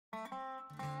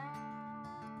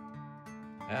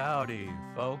Howdy,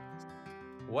 folks.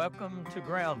 Welcome to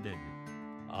Grounded,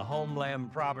 a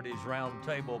HomeLand Properties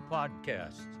Roundtable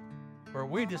Podcast, where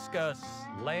we discuss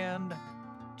land,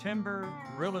 timber,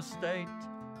 real estate,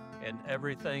 and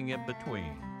everything in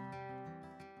between.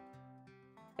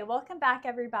 Welcome back,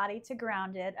 everybody, to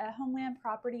Grounded, a HomeLand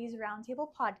Properties Roundtable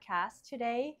Podcast.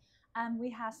 Today, we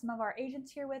have some of our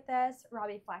agents here with us,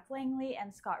 Robbi, Flack, Langley,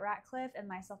 and Scott Ratcliff, and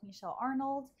myself, Meichell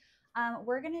Arnold.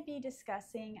 We're going to be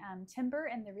discussing timber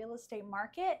and the real estate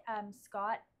market.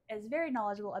 Scott is very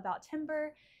knowledgeable about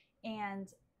timber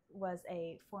and was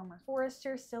a former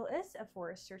forester, still is a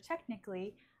forester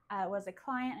technically, was a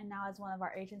client, and now is one of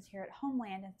our agents here at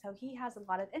HomeLand. And so he has a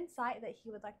lot of insight that he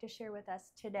would like to share with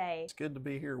us today. It's good to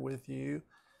be here with you.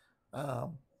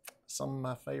 Some of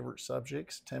my favorite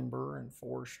subjects, timber and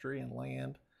forestry and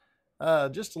land.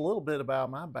 Just a little bit about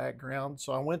my background.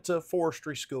 So I went to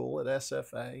forestry school at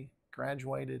SFA,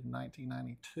 graduated in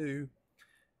 1992.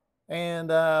 And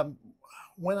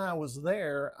when I was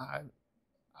there, I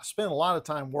spent a lot of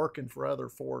time working for other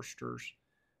foresters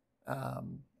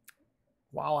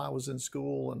while I was in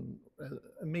school and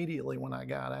immediately when I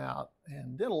got out,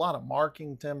 and did a lot of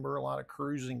marking timber, a lot of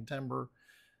cruising timber.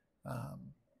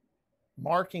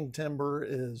 Marking timber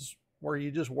is where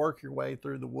you just work your way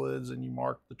through the woods and you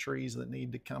mark the trees that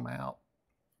need to come out.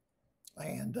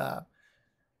 And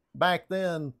back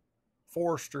then,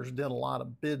 foresters did a lot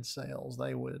of bid sales.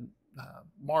 They would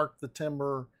mark the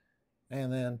timber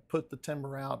and then put the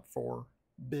timber out for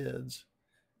bids.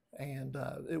 And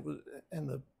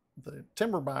the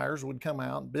timber buyers would come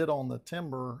out and bid on the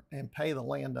timber and pay the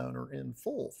landowner in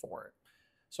full for it.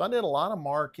 So I did a lot of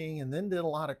marking and then did a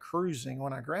lot of cruising.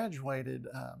 When I graduated,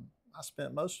 I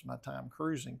spent most of my time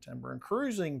cruising timber. And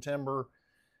cruising timber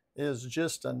is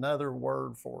just another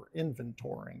word for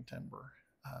inventorying timber.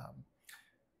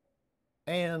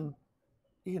 And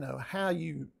you know, how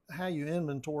you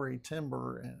inventory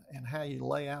timber and how you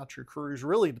lay out your cruise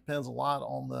really depends a lot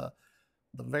on the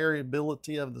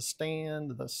variability of the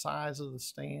stand, the size of the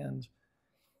stand.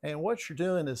 And what you're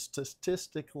doing is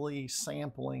statistically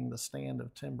sampling the stand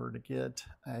of timber to get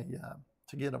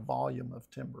a volume of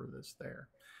timber that's there.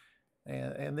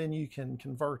 And then you can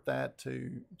convert that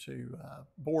to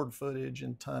board footage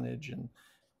and tonnage, and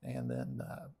then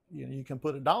you can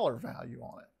put a dollar value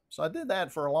on it. So I did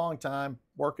that for a long time,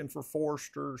 working for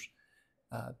foresters,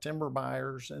 timber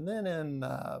buyers. And then in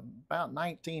about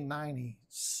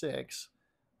 1996,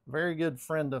 a very good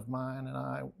friend of mine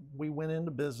and we went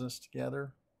into business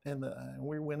together, and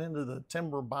we went into the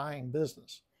timber buying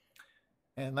business.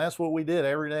 And that's what we did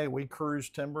every day. We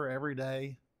cruised timber every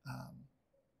day,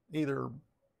 either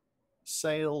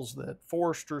sales that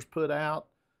foresters put out,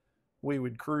 we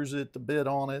would cruise it to bid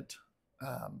on it,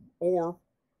 or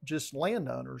just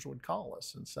landowners would call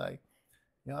us and say,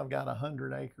 you know, I've got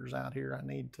 100 acres out here, I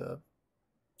need to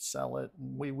sell it.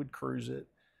 And we would cruise it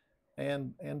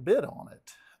and bid on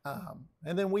it.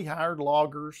 And then we hired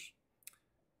loggers,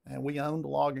 and we owned a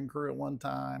logging crew at one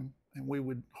time, and we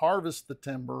would harvest the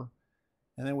timber,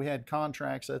 and then we had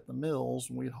contracts at the mills,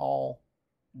 and we'd haul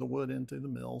the wood into the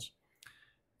mills,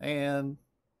 and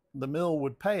the mill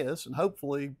would pay us, and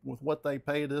hopefully with what they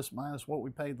paid us minus what we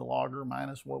paid the logger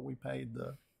minus what we paid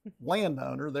the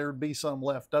landowner, there would be some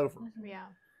left over. Yeah.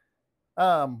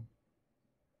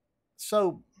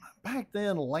 So back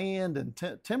then, land and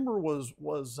timber was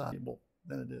valuable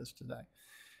than it is today,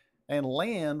 and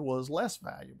land was less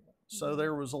valuable. So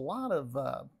there was a lot of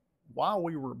while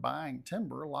we were buying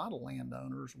timber, a lot of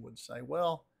landowners would say,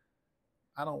 well,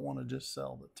 I don't want to just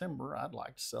sell the timber, I'd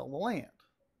like to sell the land.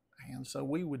 And so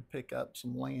we would pick up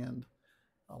some land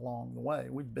along the way.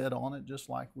 We'd bid on it just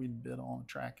like we'd bid on a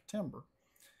tract of timber.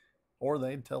 Or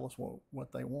they'd tell us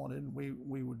what they wanted,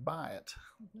 we would buy it.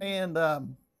 And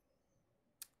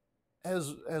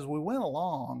as we went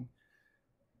along,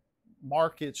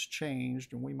 markets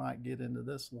changed, and we might get into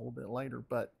this a little bit later,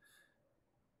 but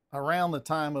around the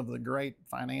time of the great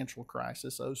financial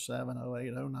crisis, 07,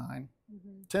 08, 09,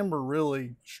 timber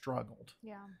really struggled.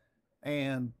 Yeah.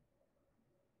 And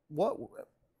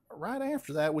right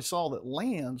after that, we saw that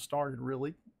land started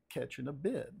really catching a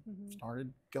bid,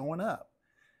 started going up.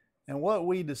 And what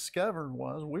we discovered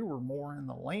was we were more in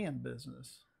the land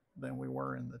business than we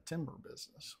were in the timber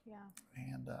business. Yeah.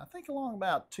 And I think along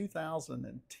about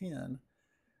 2010,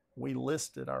 we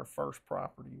listed our first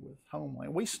property with HomeLand.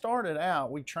 We started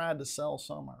out, we tried to sell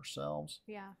some ourselves.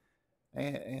 Yeah.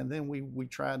 And then we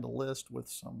tried to list with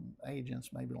some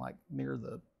agents, maybe like near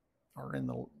or in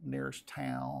the nearest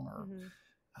town, or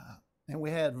and we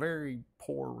had very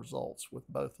poor results with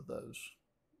both of those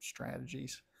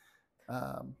strategies.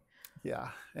 Yeah.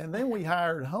 And then we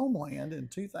hired HomeLand in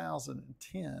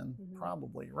 2010,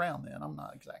 probably around then. I'm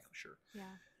not exactly sure. Yeah.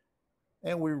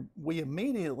 And we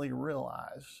immediately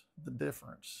realized the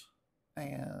difference.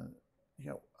 And,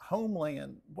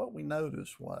 HomeLand, what we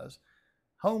noticed was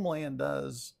HomeLand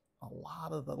does a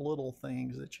lot of the little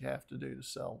things that you have to do to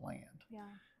sell land. Yeah.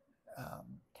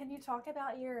 Can you talk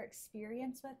about your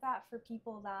experience with that for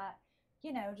people that,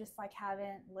 just like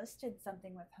haven't listed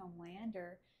something with HomeLand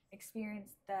or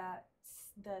experienced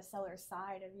the seller's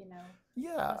side of,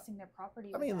 listing their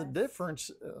property? I mean, the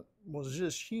difference was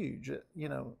just huge.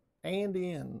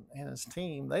 Andy and his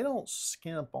team, they don't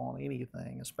skimp on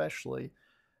anything, especially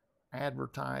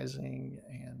advertising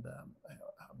and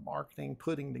marketing,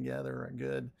 putting together a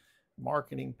good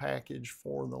marketing package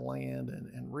for the land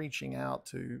and reaching out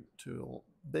to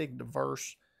a big,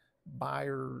 diverse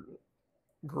buyer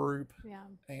group. Yeah.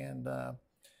 And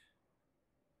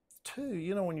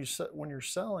two, when you're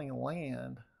selling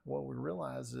land, what we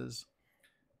realize is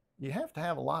you have to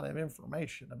have a lot of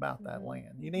information about that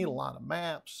land. You need a lot of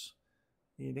maps.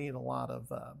 You need a lot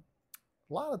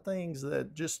of things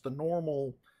that just the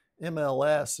normal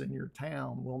MLS in your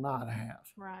town will not have.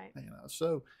 Right.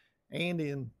 So Andy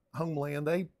and HomeLand,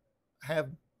 they have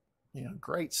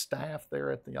great staff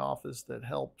there at the office that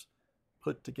helped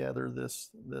put together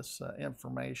this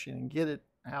information and get it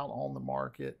out on the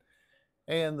market.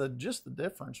 And the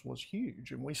difference was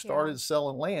huge. And we started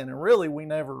selling land, and really we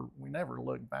never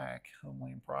looked back.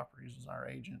 HomeLand Properties was our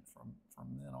agent from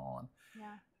then on.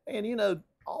 Yeah. And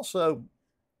also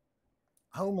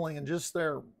HomeLand, just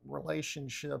their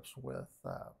relationships with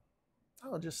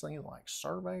just things like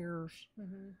surveyors,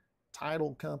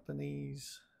 title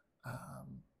companies.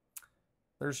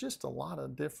 There's just a lot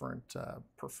of different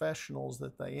professionals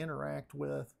that they interact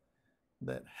with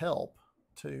that help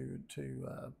to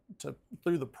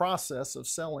through the process of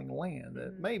selling land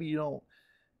that maybe you don't,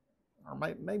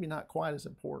 or maybe not quite as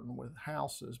important with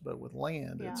houses, but with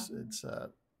land,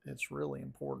 it's really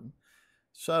important.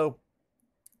 So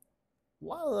a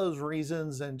lot of those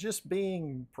reasons, and just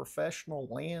being professional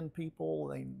land people,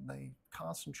 they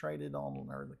concentrated on,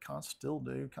 or they still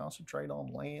do, concentrate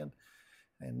on land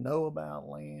and know about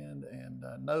land and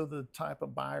know the type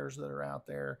of buyers that are out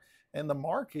there. And the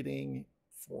marketing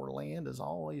for land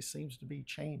always seems to be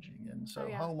changing. And so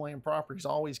HomeLand Properties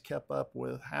always kept up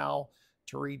with how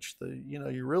to reach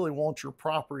you really want your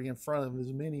property in front of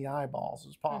as many eyeballs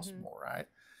as possible, right?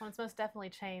 Well, it's most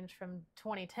definitely changed from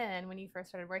 2010 when you first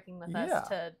started working with us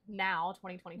to now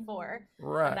 2024.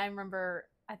 Right. And I remember,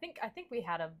 I think I'm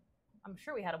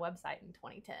sure we had a website in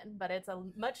 2010, but it's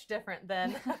much different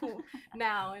than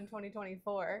now in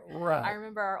 2024. Right. I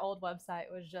remember our old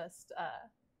website was just,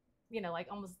 like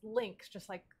almost links just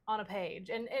like on a page,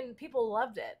 and people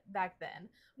loved it back then.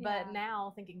 But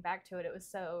now thinking back to it, it was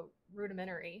so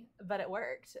rudimentary, but it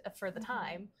worked for the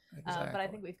time. Exactly. But I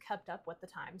think we've kept up with the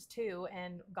times too,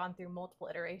 and gone through multiple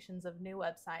iterations of new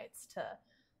websites to,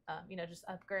 just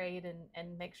upgrade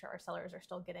and make sure our sellers are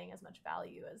still getting as much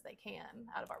value as they can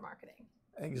out of our marketing.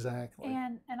 Exactly.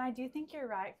 And I do think you're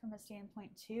right from a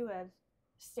standpoint too of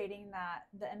stating that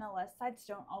the MLS sites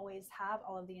don't always have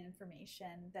all of the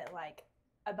information that like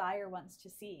a buyer wants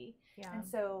to see. Yeah. And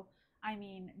so, I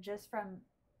mean, just from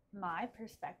my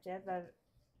perspective of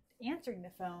answering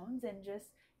the phones and just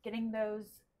getting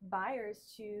those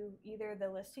buyers to either the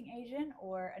listing agent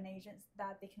or an agent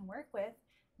that they can work with,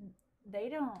 they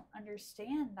don't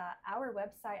understand that our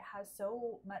website has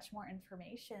so much more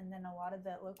information than a lot of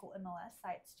the local MLS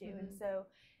sites do. And so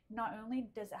not only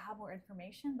does it have more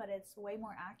information, but it's way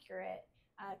more accurate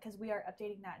because we are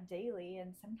updating that daily.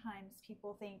 And sometimes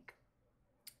people think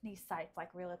these sites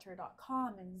like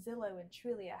realtor.com and Zillow and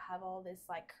Trulia have all this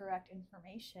like correct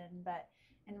information, but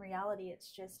in reality,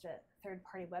 it's just a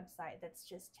third-party website that's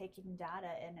just taking data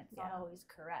and it's not always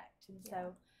correct. And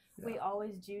so we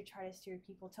always do try to steer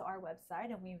people to our website,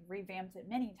 and we've revamped it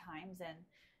many times and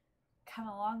come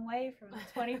a long way from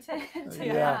 2010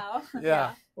 to now.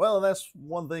 Yeah. Well, that's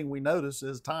one thing we noticed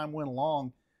as time went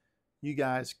along, you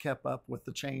guys kept up with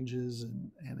the changes,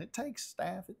 and it takes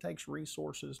staff, it takes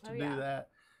resources to do that.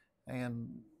 And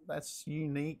that's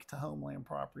unique to HomeLand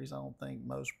Properties. I don't think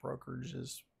most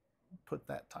brokerages put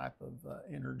that type of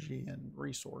energy and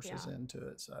resources into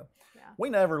it. So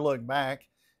we never look back.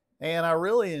 And I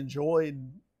really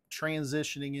enjoyed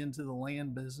transitioning into the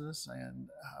land business. And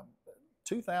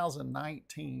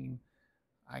 2019,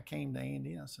 I came to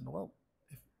Andy and I said, well,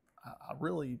 I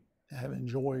really have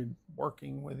enjoyed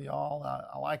working with y'all.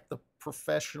 I like the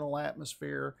professional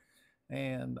atmosphere,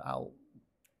 and I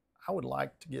would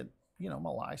like to get,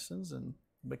 my license and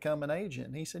become an agent.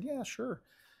 And he said, yeah, sure.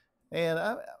 And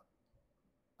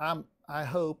I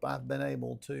hope I've been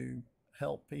able to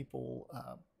help people,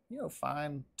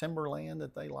 find timberland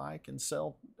that they like and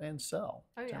sell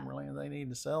timberland they need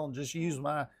to sell, and just use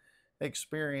my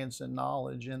experience and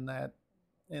knowledge in that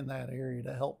area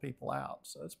to help people out.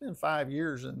 So it's been 5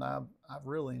 years, and I've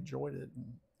really enjoyed it,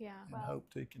 and hope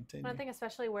to continue. I think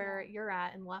especially where you're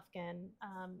at in Lufkin,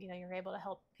 you're able to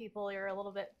help people. You're a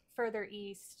little bit further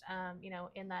east,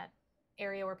 in that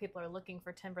area where people are looking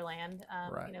for timberland,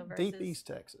 right. Versus, deep East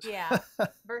Texas.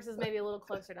 Versus maybe a little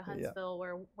closer to Huntsville,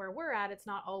 where we're at. It's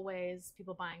not always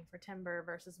people buying for timber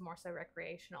versus more so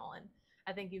recreational. And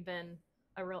I think you've been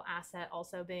a real asset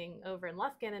also being over in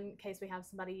Lufkin, in case we have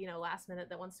somebody, last minute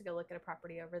that wants to go look at a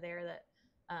property over there that,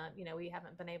 we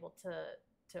haven't been able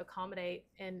to accommodate,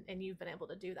 and you've been able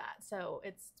to do that. So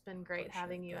it's been great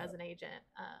having you as an agent,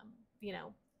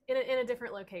 in a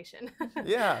different location.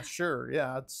 Yeah, sure.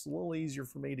 Yeah, it's a little easier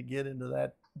for me to get into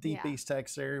that deep East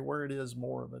Texas area where it is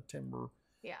more of a timber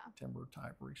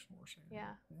type resource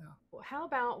area. Well, how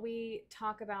about we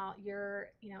talk about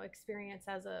your experience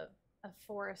as a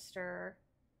forester?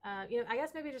 I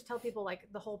guess maybe just tell people like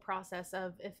the whole process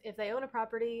of if they own a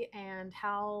property and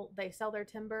how they sell their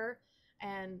timber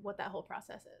and what that whole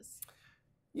process is.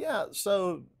 Yeah,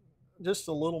 so just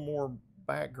a little more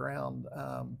background,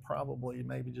 probably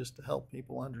maybe just to help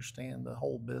people understand the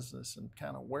whole business and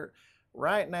kind of where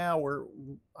right now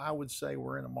I would say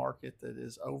we're in a market that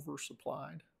is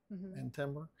oversupplied in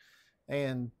timber.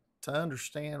 And to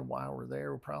understand why we're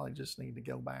there, we probably just need to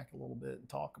go back a little bit and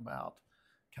talk about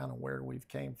kind of where we've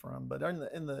came from. But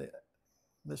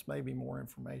this may be more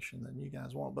information than you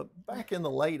guys want, but back in the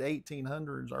late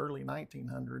 1800s, early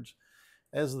 1900s,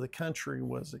 as the country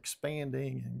was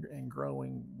expanding and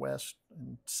growing west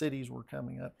and cities were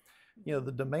coming up,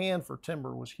 the demand for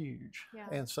timber was huge.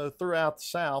 And so throughout the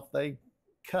South, they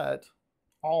cut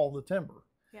all the timber.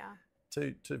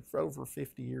 For over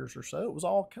 50 years or so, it was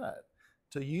all cut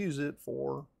to use it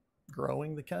for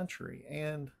growing the country.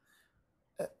 And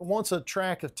once a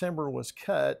tract of timber was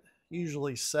cut,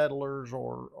 usually settlers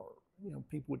or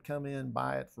people would come in,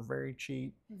 buy it for very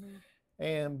cheap.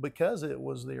 And because it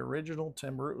was the original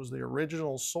timber, it was the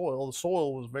original soil, the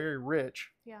soil was very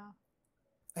rich.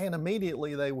 And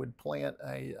immediately they would plant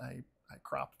a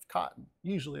crop of cotton.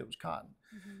 Usually it was cotton,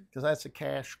 because that's a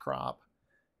cash crop.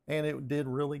 And it did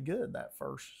really good. That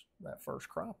first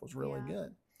crop was really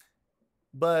good.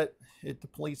 But it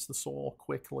depletes the soil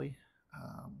quickly.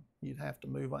 You'd have to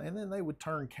move on. And then they would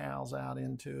turn cows out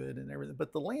into it and everything.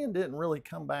 But the land didn't really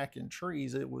come back in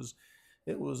trees. It was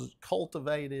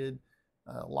cultivated.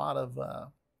 A lot of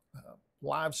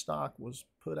livestock was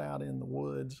put out in the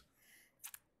woods.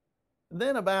 And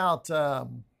then about,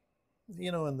 in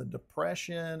the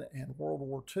Depression and World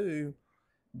War II,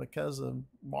 because of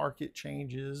market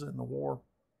changes and the war,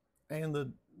 and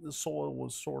the soil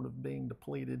was sort of being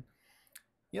depleted,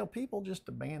 people just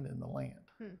abandoned the land.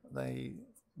 They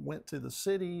went to the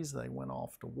cities, they went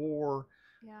off to war.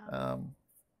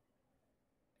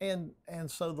 And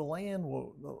so the land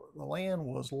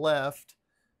was left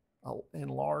in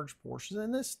large portions,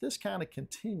 and this kind of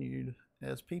continued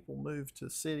as people moved to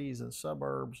cities and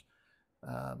suburbs.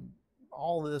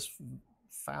 All this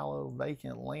fallow,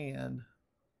 vacant land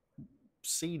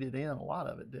seeded in, a lot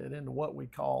of it did, into what we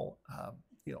call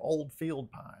old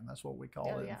field pine. That's what we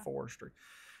call it in forestry.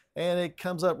 And it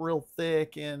comes up real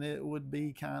thick, and it would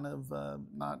be kind of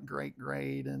not great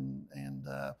grade, and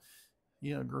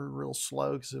grew real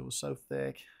slow because it was so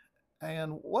thick.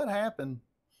 And what happened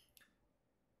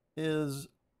is,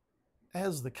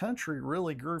 as the country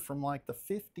really grew from like the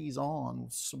 50s on,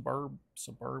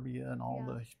 suburbia and all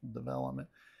the development,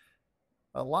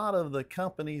 a lot of the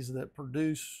companies that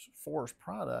produce forest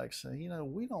products say,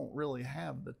 we don't really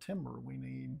have the timber we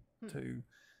need to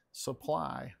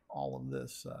supply all of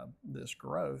this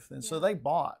growth. And so they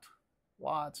bought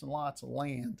lots and lots of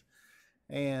land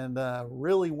and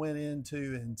really went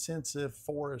into intensive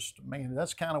forest management.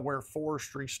 That's kind of where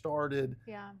forestry started,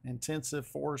 intensive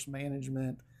forest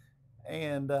management.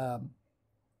 And I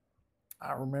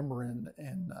remember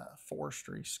in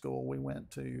forestry school, we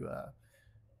went to,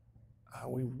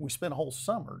 we spent a whole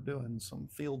summer doing some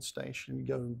field station,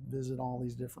 go visit all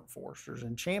these different foresters.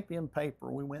 And Champion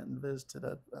Paper, we went and visited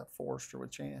a forester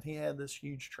with Champion. He had this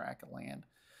huge tract of land.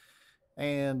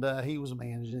 And he was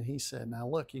managing. He said, now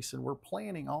look, he said, we're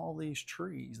planting all these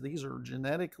trees. These are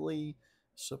genetically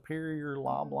superior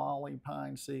loblolly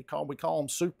pine seed. We call them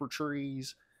super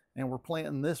trees. And we're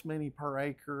planting this many per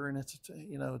acre, and it's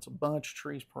a bunch of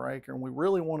trees per acre. And we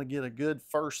really want to get a good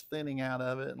first thinning out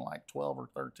of it in like 12 or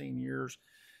 13 years.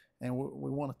 And we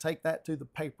want to take that to the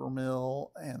paper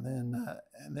mill, and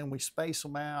then we space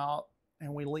them out,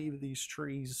 and we leave these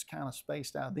trees kind of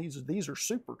spaced out. These are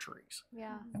super trees.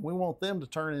 Yeah. And we want them to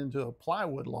turn into a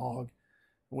plywood log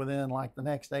within like the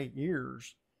next 8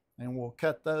 years, and we'll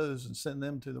cut those and send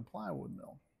them to the plywood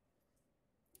mill.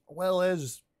 Well,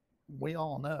 as we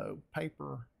all know,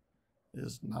 paper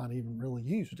is not even really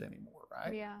used anymore,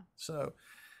 right? Yeah. So,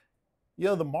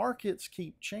 the markets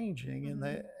keep changing,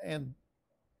 and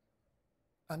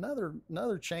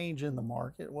another change in the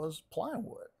market was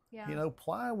plywood. Yeah.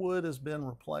 Plywood has been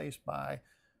replaced by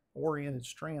oriented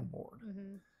strand board.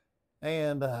 Mm-hmm.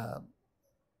 And there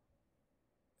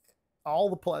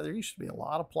used to be a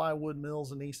lot of plywood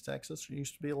mills in East Texas. There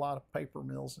used to be a lot of paper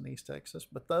mills in East Texas,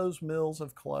 but those mills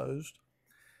have closed.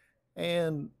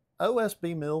 And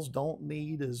OSB mills don't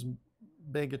need as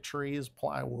big a tree as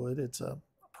plywood. It's a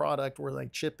product where they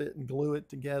chip it and glue it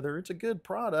together. It's a good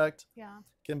product. Yeah.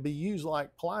 Can be used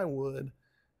like plywood,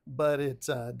 but it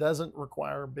doesn't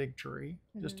require a big tree,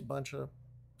 just a bunch of,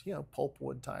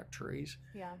 pulpwood type trees.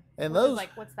 Yeah. And those, those,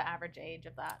 what's the average age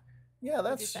of that? yeah,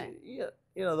 that's,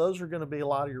 those are going to be a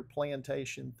lot of your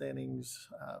plantation thinnings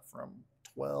from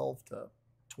 12 to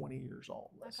 20 years old,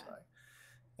 let's say.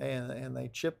 And they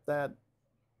chip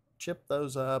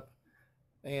those up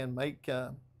and make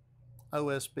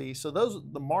OSB. So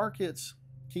the markets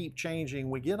keep changing.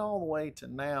 We get all the way to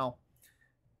now.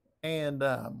 And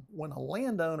when a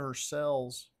landowner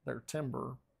sells their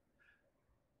timber,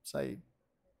 say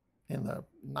in the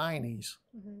 90s,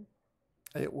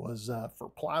 it was for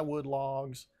plywood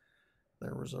logs.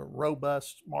 There was a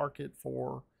robust market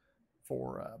for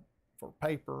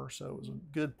paper, so it was a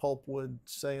good pulpwood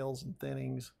sales and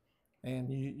thinnings, and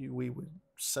we would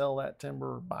sell that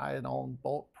timber, buy it on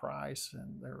bulk price,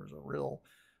 and there was a real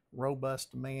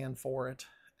robust demand for it.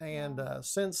 And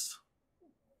since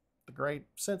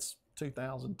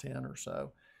 2010 or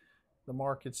so, the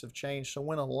markets have changed. So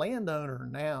when a landowner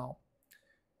now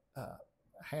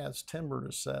has timber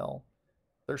to sell,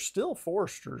 there's still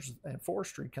foresters and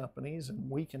forestry companies, and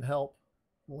we can help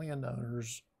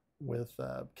landowners with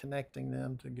connecting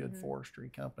them to good forestry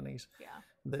companies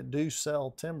that do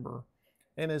sell timber.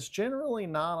 And it's generally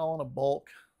not on a bulk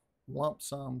lump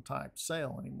sum type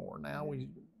sale anymore. Now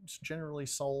it's generally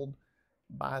sold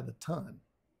by the ton.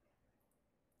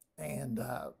 And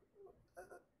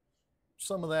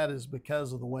some of that is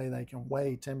because of the way they can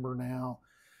weigh timber now.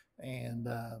 And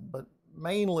but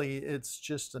mainly it's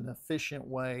just an efficient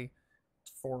way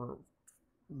for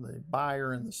the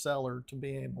buyer and the seller to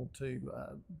be able to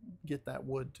get that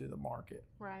wood to the market.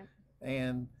 Right.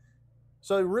 And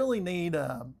so it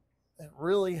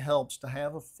really helps to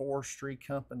have a forestry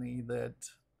company that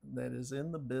is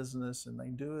in the business, and they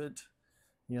do it,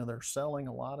 they're selling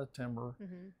a lot of timber.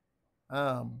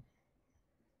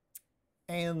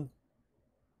 And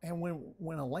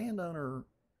when a landowner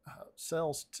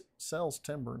sells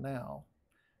timber now,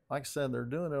 like I said, they're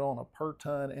doing it on a per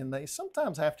ton, and they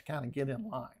sometimes have to kind of get in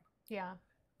line. Yeah.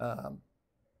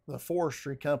 The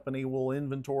forestry company will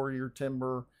inventory your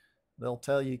timber. They'll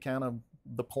tell you kind of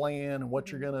the plan and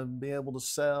what you're going to be able to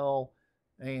sell,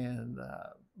 and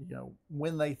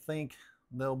when they think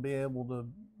they'll be able to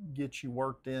get you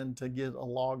worked in to get a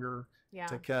logger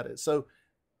to cut it. So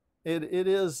it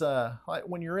is like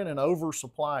when you're in an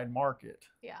oversupplied market.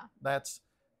 Yeah. That's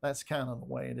kind of the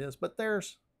way it is. But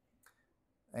there's,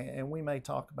 and we may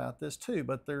talk about this too,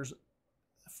 but there's,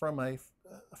 from a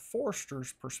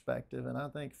forester's perspective, and I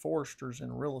think foresters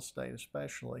in real estate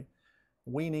especially,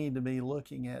 we need to be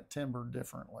looking at timber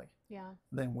differently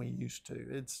than we used to.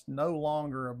 It's no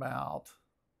longer about,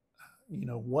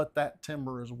 what that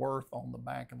timber is worth on the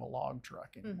back of a log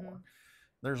truck anymore.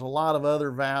 There's a lot of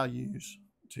other values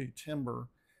to timber,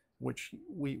 which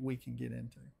we can get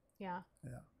into. Yeah.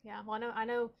 Well, I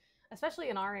know, especially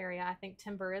in our area, I think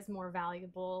timber is more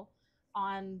valuable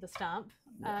on the stump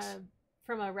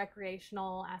from a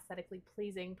recreational, aesthetically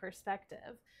pleasing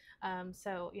perspective.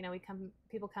 So,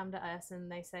 people come to us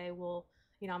and they say, well,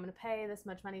 I'm going to pay this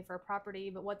much money for a property,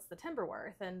 but what's the timber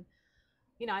worth? And,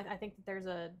 I think that there's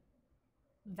a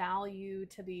value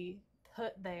to be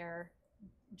put there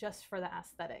just for the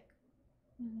aesthetic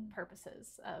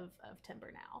purposes of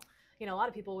timber now. A lot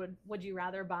of people would you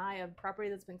rather buy a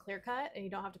property that's been clear cut and you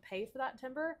don't have to pay for that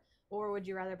timber, or would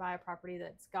you rather buy a property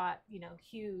that's got,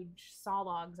 huge saw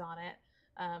logs on it,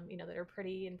 that are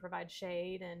pretty and provide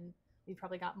shade, and you've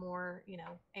probably got more,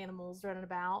 animals running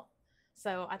about.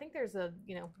 So I think there's a,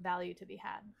 value to be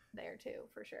had there too,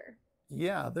 for sure.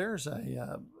 Yeah, there's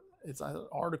it's an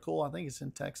article, I think it's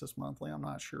in Texas Monthly, I'm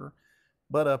not sure,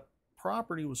 but a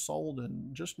property was sold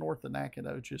in just north of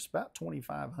Nacogdoches, about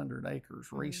 2,500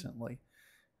 acres recently.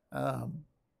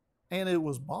 And it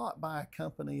was bought by a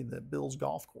company that builds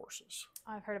golf courses.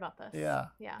 I've heard about this. Yeah.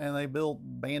 Yeah. And they built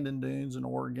Bandon Dunes in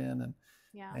Oregon and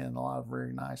Yeah. and a lot of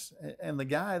very nice. And the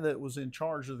guy that was in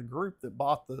charge of the group that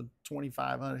bought the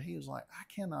 2,500, he was like, I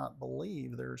cannot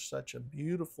believe there's such a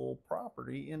beautiful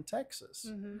property in Texas.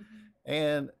 Mm-hmm.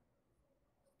 And,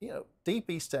 you know, deep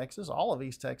East Texas, all of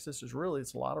East Texas is really,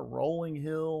 it's a lot of rolling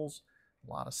hills,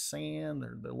 a lot of sand.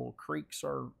 The little creeks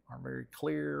are very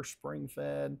clear, spring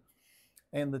fed.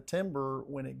 And the timber,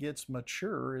 when it gets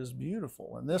mature, is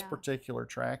beautiful. And this particular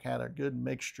tract had a good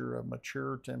mixture of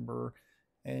mature timber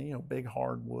and, you know, big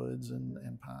hardwoods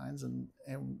and pines. And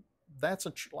that's,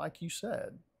 like you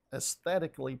said,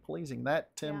 aesthetically pleasing.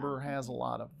 That timber has a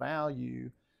lot of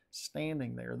value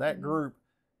standing there. That group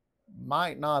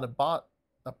might not have bought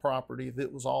a property if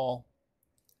it was all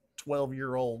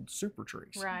 12-year-old super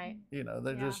trees. Right. You know,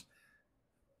 they're just...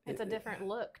 It's a different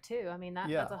look, too. I mean,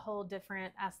 that's a whole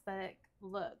different aesthetic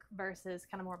look versus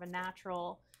kind of more of a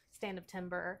natural stand of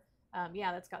timber.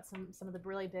 That's got some of the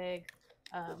really big,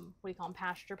 what do you call them,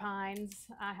 pasture pines.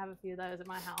 I have a few of those at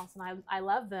my house, and I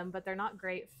love them, but they're not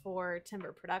great for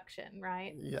timber production,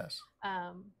 right? Yes.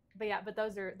 But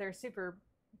those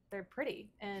they're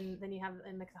pretty. And then you have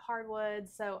a mix of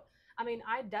hardwoods. So, I mean,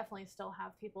 I definitely still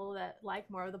have people that like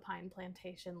more of the pine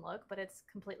plantation look, but it's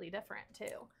completely different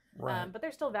too. Right. But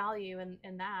there's still value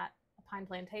in that pine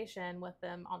plantation with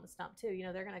them on the stump too. You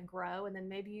know, they're going to grow, and then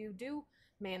maybe you do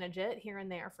manage it here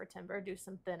and there for timber, do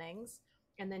some thinnings,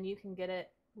 and then you can get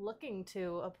it looking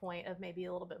to a point of maybe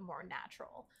a little bit more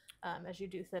natural as you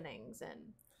do thinnings and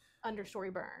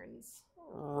understory burns.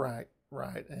 Right.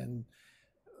 And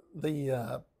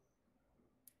the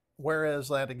whereas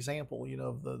that example, you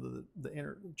know,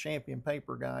 the champion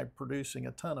paper guy producing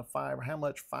a ton of fiber, how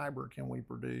much fiber can we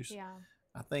produce? Yeah.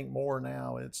 I think more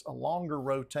now it's a longer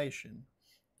rotation,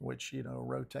 which, you know,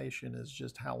 rotation is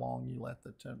just how long you let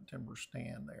the timber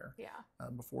stand there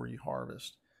before you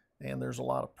harvest. And there's a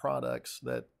lot of products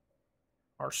that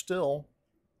are still,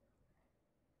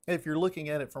 if you're looking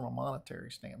at it from a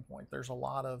monetary standpoint, there's a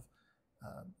lot of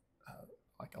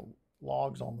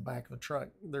logs on the back of a truck.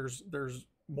 There's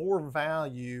more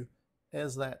value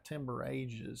as that timber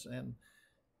ages. And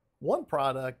one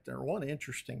product or one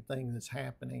interesting thing that's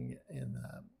happening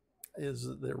is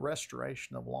the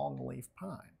restoration of longleaf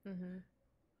pine. Mm-hmm.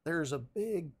 There's a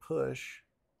big push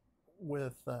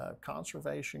with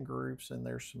conservation groups, and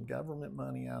there's some government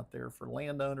money out there for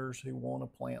landowners who want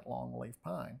to plant longleaf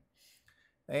pine.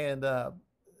 And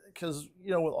because,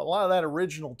 you know, a lot of that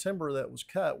original timber that was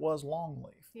cut was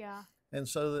longleaf. Yeah. And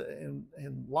so,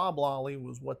 and loblolly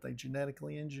was what they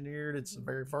genetically engineered. It's a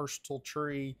very versatile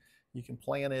tree. You can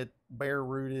plant it bare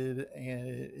rooted, and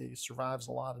it survives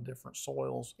a lot of different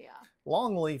soils. Yeah.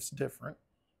 Longleaf's different.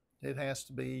 It has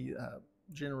to be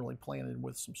generally planted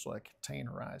with some sort of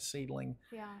containerized seedling.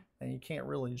 Yeah. And you can't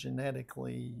really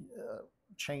genetically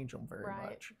change them very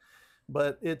Right. much.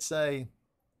 But it's a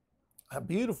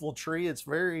beautiful tree. It's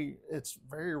very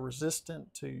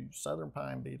resistant to southern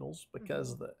pine beetles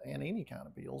because and any kind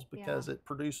of beetles, because it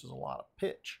produces a lot of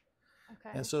pitch.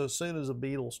 Okay. And so as soon as a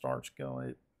beetle starts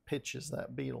going, it pitches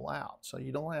that beetle out. So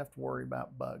you don't have to worry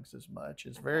about bugs as much.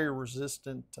 It's very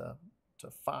resistant to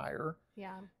fire.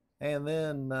 Yeah. And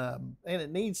then and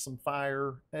it needs some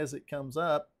fire as it comes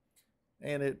up,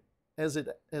 and as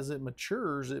it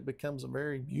matures, it becomes a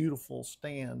very beautiful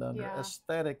stand, under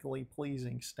aesthetically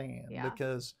pleasing stand,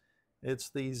 because it's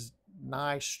these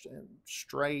nice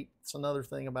straight. It's another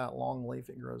thing about longleaf;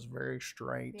 it grows very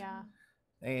straight. Yeah.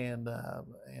 And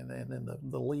then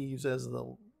the leaves, as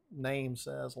the name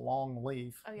says, long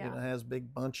leaf. Oh, yeah. You know, it has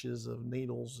big bunches of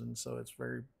needles, and so it's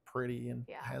very pretty and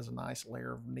has a nice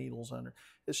layer of needles under.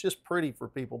 It's just pretty for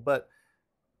people. But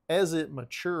as it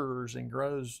matures and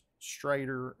grows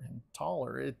straighter and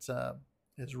taller, it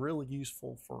is really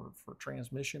useful for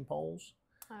transmission poles.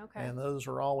 Okay. And those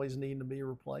are always needing to be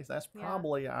replaced. That's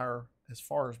probably our, as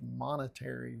far as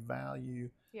monetary value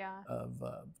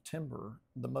of timber,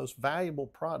 the most valuable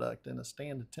product in a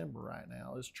stand of timber right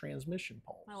now is transmission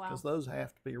poles, because those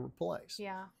have to be replaced.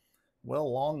 Yeah.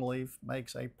 Well, longleaf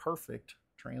makes a perfect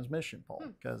transmission pole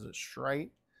because it's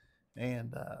straight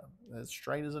and as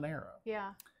straight as an arrow.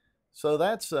 Yeah. So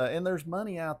that's, and there's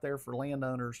money out there for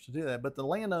landowners to do that, but the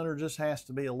landowner just has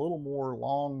to be a little more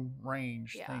long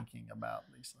range thinking about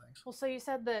these things. Well, so you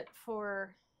said that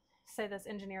for, say, this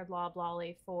engineered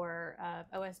loblolly for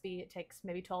OSB, it takes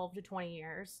maybe 12 to 20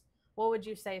 years. What would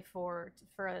you say for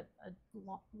a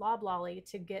loblolly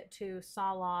to get to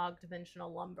saw log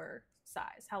dimensional lumber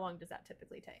size? How long does that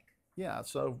typically take? Yeah,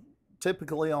 so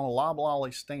typically on a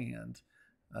loblolly stand,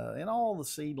 And all the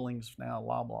seedlings now,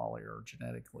 loblolly, are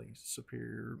genetically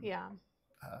superior. Yeah.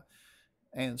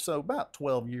 And so about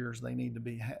 12 years they need to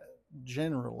be,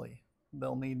 generally,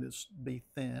 they'll need to be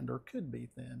thinned or could be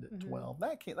thinned at 12.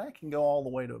 That can go all the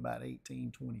way to about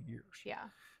 18, 20 years. Yeah.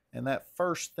 And that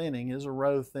first thinning is a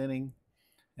row thinning,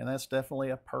 and that's definitely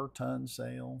a per ton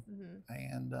sale.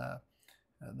 And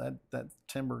that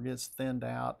timber gets thinned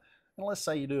out. And let's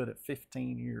say you do it at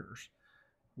 15 years.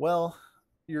 Well,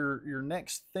 your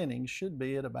next thinning should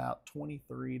be at about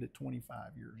 23 to 25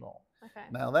 years old. Okay.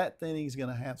 Now that thinning is going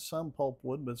to have some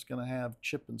pulpwood, but it's going to have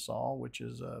chip and saw, which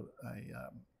is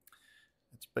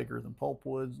it's bigger than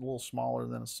pulpwood, a little smaller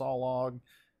than a saw log.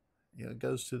 You know, it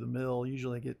goes to the mill.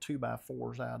 Usually get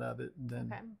 2x4s out of it and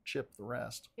then chip the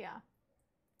rest. Yeah.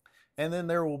 And then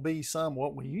there will be some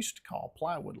what we used to call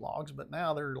plywood logs, but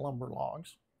now they're lumber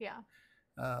logs. Yeah.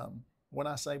 When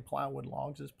I say plywood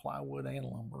logs, it's plywood and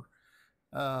lumber.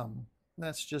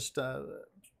 That's just a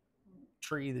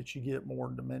tree that you get more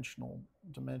dimensional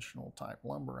type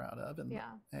lumber out of.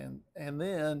 And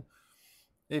then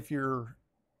if you're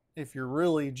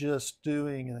really just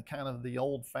doing the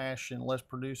old fashioned, let's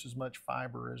produce as much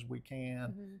fiber as we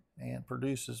can and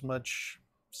produce as much,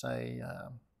 say,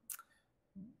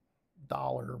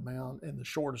 dollar amount in the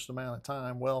shortest amount of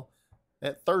time. Well,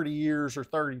 at 30 years or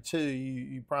 32,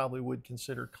 you probably would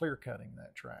consider clear cutting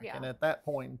that tract. Yeah. And at that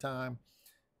point in time,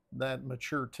 that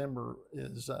mature timber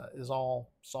is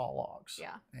all saw logs.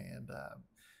 Yeah.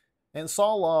 And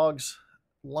saw logs,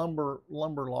 lumber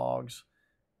logs,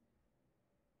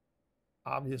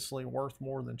 obviously worth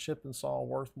more than chip and saw,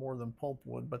 worth more than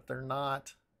pulpwood, but they're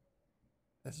not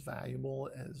as valuable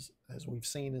as we've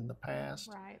seen in the past.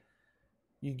 Right.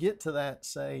 You get to that,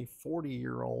 say,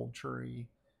 40-year-old tree,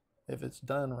 if it's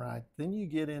done right, then you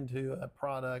get into a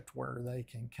product where they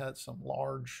can cut some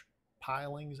large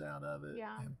pilings out of it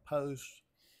and posts.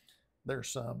 There's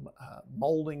some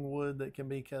molding wood that can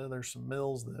be cut. There's some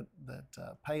mills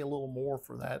that pay a little more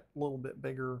for that little bit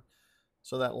bigger.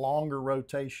 So that longer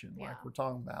rotation, like we're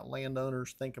talking about,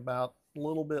 landowners think about a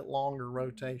little bit longer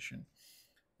rotation.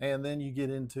 And then you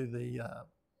get into the,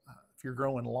 if you're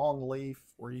growing long leaf,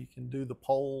 where you can do the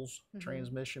poles,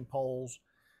 transmission poles,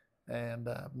 and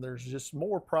there's just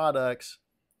more products.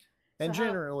 And so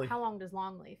generally, how long does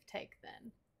longleaf take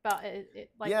then?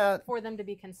 About for them to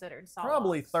be considered saw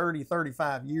probably logs? 30,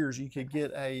 35 years, you could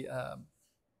get a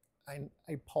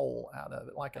pole out of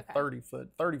it, like a 30-foot,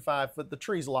 35-foot. The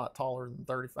tree's a lot taller than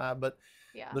 35, but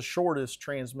the shortest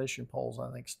transmission poles,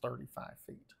 I think, is 35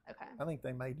 feet. Okay. I think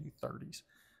they may do 30s,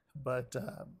 but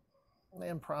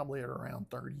then probably at around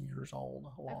 30 years old,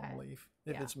 a long leaf,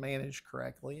 if it's managed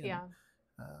correctly. And,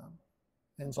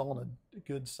 and it's on a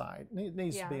good site. It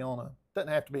needs to be on a,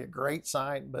 doesn't have to be a great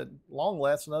site, but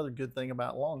that's another good thing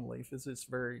about longleaf is it's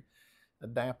very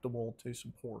adaptable to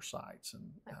some poor sites.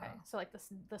 And so like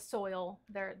the soil,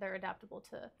 they're adaptable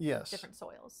to different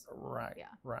soils. Right. Yeah.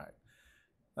 Right.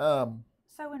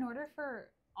 So in order for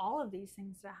all of these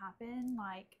things to happen,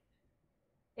 like,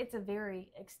 it's a very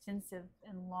extensive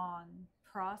and long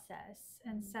process.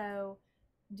 And so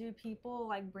do people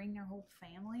like bring their whole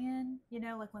family in,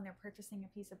 like when they're purchasing a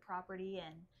piece of property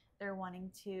and they're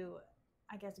wanting to,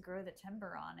 I guess, grow the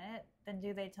timber on it, then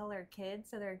do they tell their kids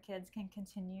so their kids can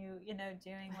continue,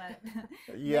 doing what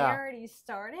they already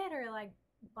started? Or like,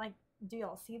 do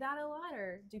y'all see that a lot?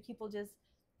 Or do people just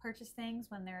purchase things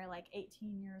when they're like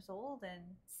 18 years old and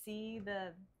see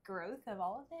the growth of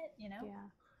all of it, Yeah.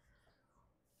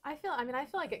 I feel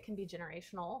like it can be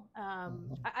generational.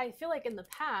 I feel like in the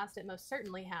past, it most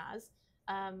certainly has.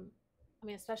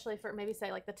 Especially for maybe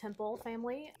say like the Temple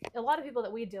family. A lot of people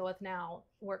that we deal with now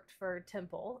worked for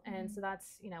Temple. And so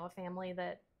that's, a family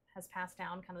that has passed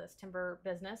down kind of this timber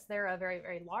business. They're a very,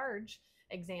 very large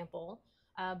example.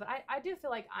 But I do feel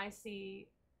like I see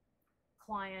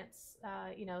clients,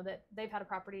 that they've had a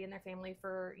property in their family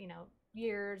for,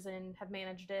 years and have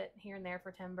managed it here and there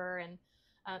for timber. And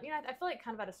I feel like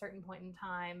kind of at a certain point in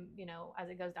time, as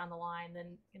it goes down the line,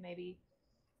 then maybe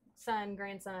son,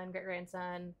 grandson,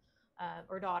 great-grandson,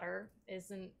 or daughter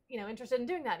isn't, interested in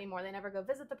doing that anymore. They never go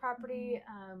visit the property.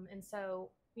 And so,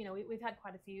 we've had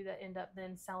quite a few that end up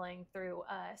then selling through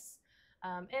us.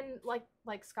 And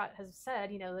like Scott has said,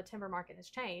 the timber market has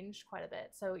changed quite a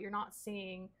bit. So you're not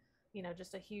seeing,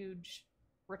 just a huge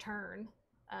return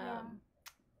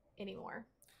anymore.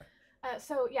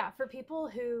 So for people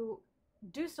who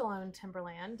do still own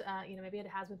timberland, maybe it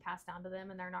has been passed down to them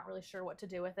and they're not really sure what to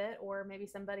do with it, or maybe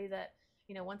somebody that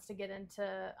wants to get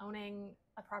into owning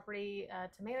a property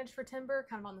to manage for timber,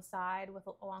 kind of on the side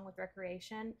along with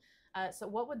recreation. So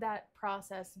what would that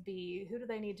process be? Who do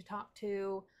they need to talk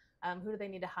to? Who do they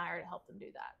need to hire to help them do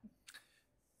that?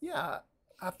 Yeah,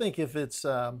 I think if it's,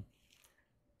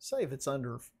 say if it's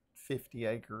under 50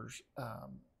 acres,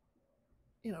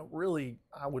 really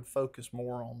I would focus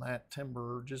more on that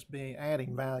timber just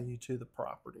adding value to the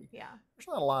property. Yeah. There's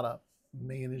not a lot of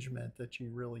management that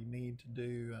you really need to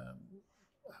do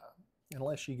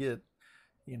unless you get,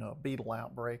 a beetle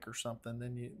outbreak or something,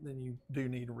 then you do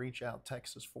need to reach out to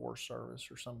Texas Forest Service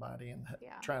or somebody and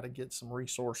try to get some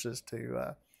resources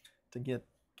to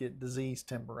get diseased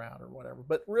timber out or whatever.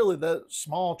 But really, the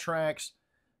small tracts,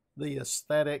 the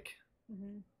aesthetic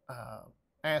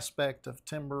aspect of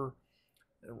timber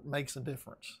makes a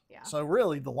difference. Yeah. So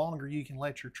really, the longer you can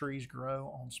let your trees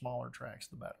grow on smaller tracts,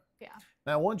 the better. Yeah.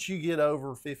 Now, once you get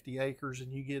over 50 acres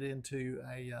and you get into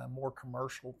a more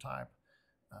commercial type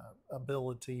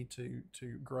ability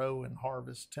to grow and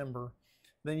harvest timber,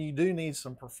 then you do need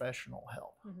some professional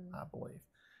help, I believe.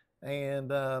 And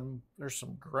there's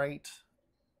some great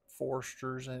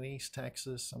foresters in East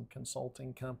Texas, some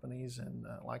consulting companies, and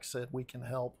like I said, we can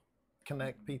help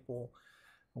connect people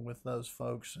with those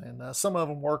folks. And some of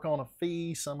them work on a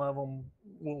fee, some of them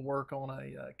will work on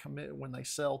a commit. When they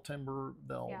sell timber,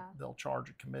 they'll charge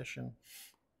a commission.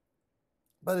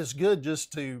 But it's good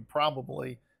just to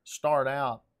probably start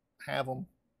out, have them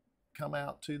come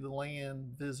out to the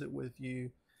land, visit with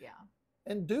you,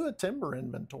 and do a timber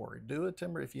inventory.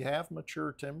 If you have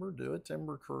mature timber, do a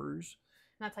timber cruise.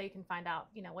 And that's how you can find out,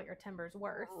 what your timber's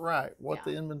worth. Right, what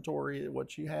the inventory,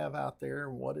 what you have out there,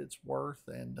 and what it's worth,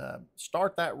 and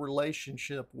start that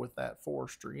relationship with that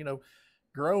forester.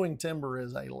 Growing timber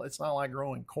it's not like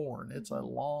growing corn. It's a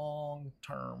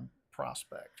long-term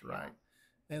prospect, right?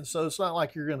 Yeah. And so it's not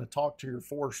like you're going to talk to your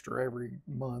forester every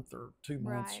month or 2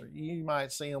 months. Right. Or you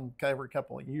might see them every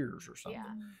couple of years or something.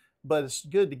 Yeah. But it's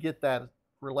good to get that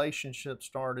relationship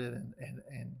started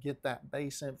and get that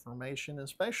base information,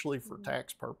 especially for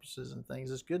tax purposes and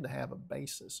things. It's good to have a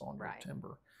basis on your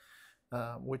timber,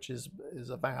 which is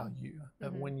a value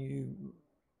of when you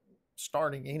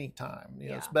starting any time.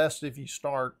 It's best if you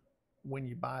start when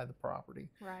you buy the property.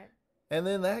 Right. And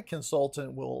then that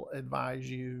consultant will advise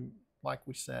you, like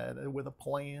we said, with a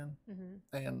plan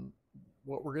and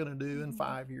what we're going to do in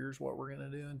 5 years, what we're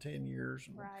going to do in 10 years.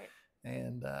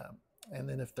 And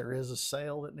then if there is a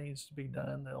sale that needs to be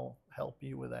done, they'll help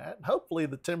you with that. And hopefully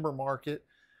the timber market,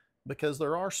 because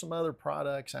there are some other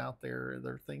products out there,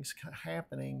 there are things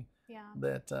happening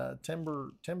that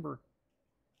timber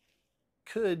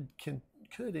could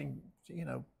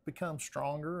become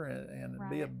stronger and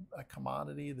be a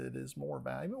commodity that is more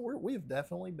valuable. We've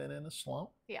definitely been in a slump.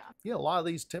 Yeah. A lot of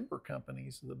these timber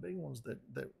companies, the big ones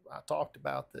that I talked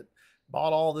about that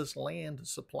bought all this land to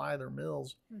supply their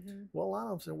mills. Well, a lot of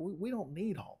them said, we don't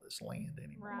need all this land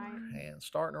anymore. Right. And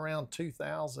starting around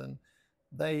 2000,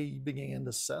 they began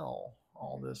to sell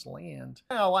all this land.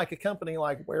 Now, like a company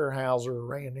like Weyerhaeuser or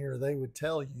Rayonier, they would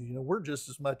tell you, we're just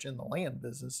as much in the land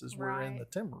business as we're in the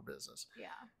timber business. Yeah.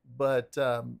 But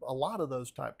a lot of those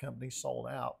type companies sold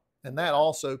out, and that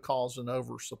also caused an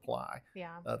oversupply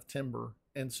of timber.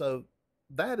 And so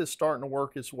that is starting to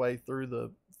work its way through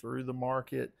the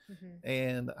market,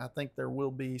 and I think there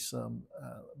will be some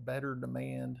better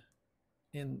demand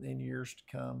in years to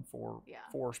come for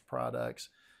forest products.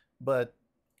 But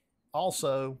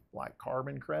also, like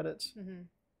carbon credits,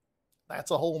 that's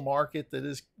a whole market that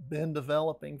has been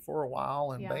developing for a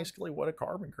while. And basically what a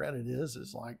carbon credit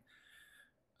is like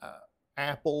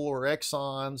Apple or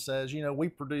Exxon says, we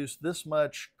produce this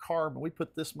much carbon, we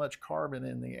put this much carbon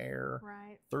in the air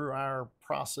through our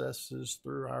processes,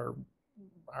 through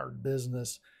our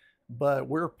business, but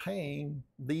we're paying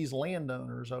these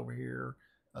landowners over here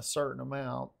a certain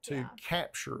amount to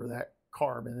capture that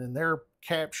carbon, and they're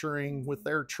capturing with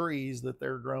their trees that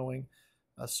they're growing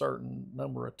a certain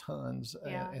number of tons,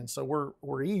 and so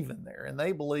we're even there. And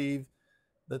they believe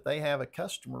that they have a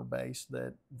customer base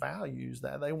that values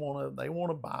that. They want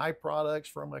to buy products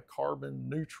from a carbon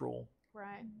neutral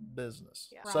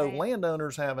business. So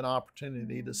landowners have an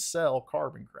opportunity to sell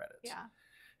carbon credits,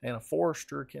 and a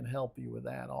forester can help you with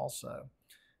that also.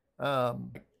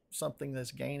 Something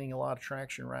that's gaining a lot of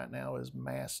traction right now is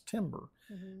mass timber,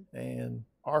 and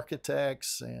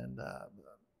architects and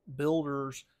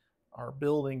builders are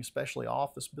building, especially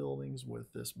office buildings,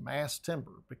 with this mass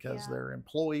timber because their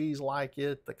employees like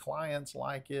it, the clients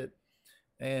like it.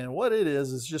 And what it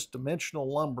is just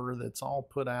dimensional lumber that's all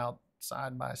put out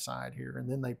side by side here, and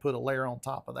then they put a layer on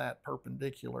top of that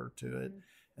perpendicular to it,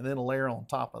 and then a layer on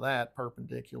top of that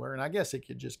perpendicular, and I guess it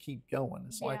could just keep going.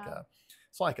 It's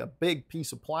like a big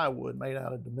piece of plywood made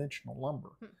out of dimensional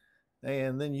lumber.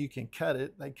 and then you can cut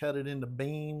it. They cut it into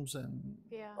beams and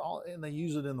Yeah. and they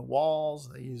use it in the walls.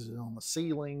 They use it on the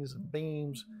ceilings and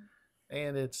beams,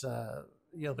 and it's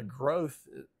the growth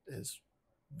is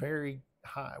very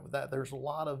high with that. There's a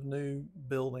lot of new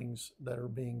buildings that are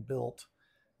being built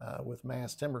with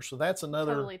mass timber, so that's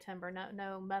another Totally timber,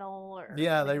 no metal or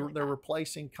yeah. anything like They're that.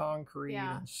 replacing concrete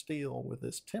Yeah. and steel with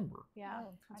this timber. Yeah,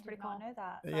 Oh, that's I pretty did not cool. know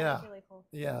that. That Yeah. is really cool.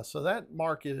 Yeah, so that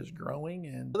market is growing,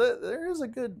 and there is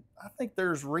I think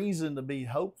there's reason to be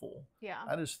hopeful. Yeah.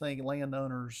 I just think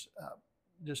landowners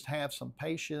just have some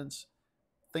patience.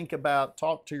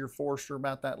 Talk to your forester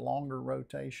about that longer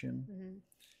rotation,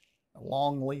 a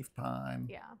long leaf pine.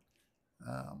 Yeah.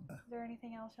 Is there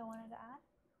anything else y'all wanted to add?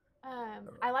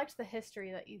 I liked the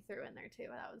history that you threw in there too.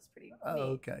 That was pretty Oh, neat.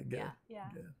 okay, good. Yeah. Yeah,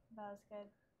 Good. that was good.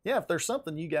 Yeah, if there's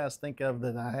something you guys think of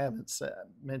that I haven't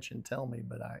mentioned, tell me,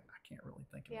 but I can't really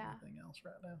think of Yeah. anything else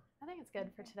right now. I think it's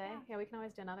good for today. Yeah. Yeah, we can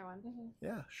always do another one.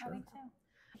 Yeah, I sure. think so.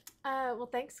 Well,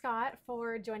 thanks, Scott,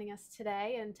 for joining us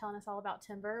today and telling us all about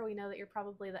timber. We know that you're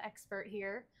probably the expert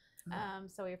here,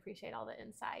 so we appreciate all the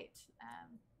insight.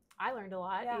 I learned a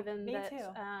lot, Yeah, even me that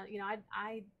too.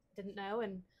 I didn't know,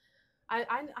 and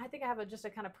I think I have just a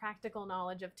kind of practical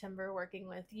knowledge of timber working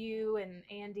with you and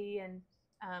Andy and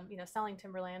selling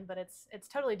timberland, but it's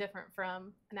totally different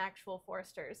from an actual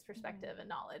forester's perspective and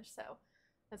knowledge. So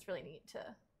that's really neat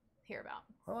to hear about.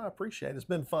 Well, I appreciate it. It's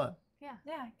been fun. Yeah.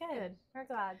 Yeah, good. We're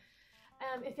glad.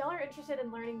 If y'all are interested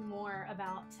in learning more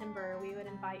about timber, we would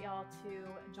invite y'all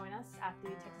to join us at the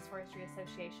Texas Forestry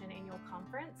Association annual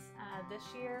conference. This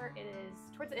year it is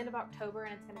towards the end of October,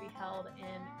 and it's going to be held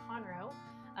in Conroe.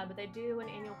 But they do an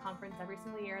annual conference every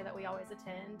single year that we always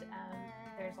attend.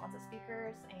 There's lots of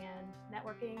speakers and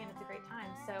networking, and it's a great time.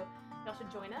 So y'all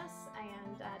should join us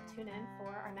and tune in for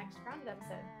our next Grounded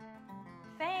episode.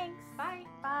 Thanks. Bye.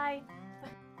 Bye.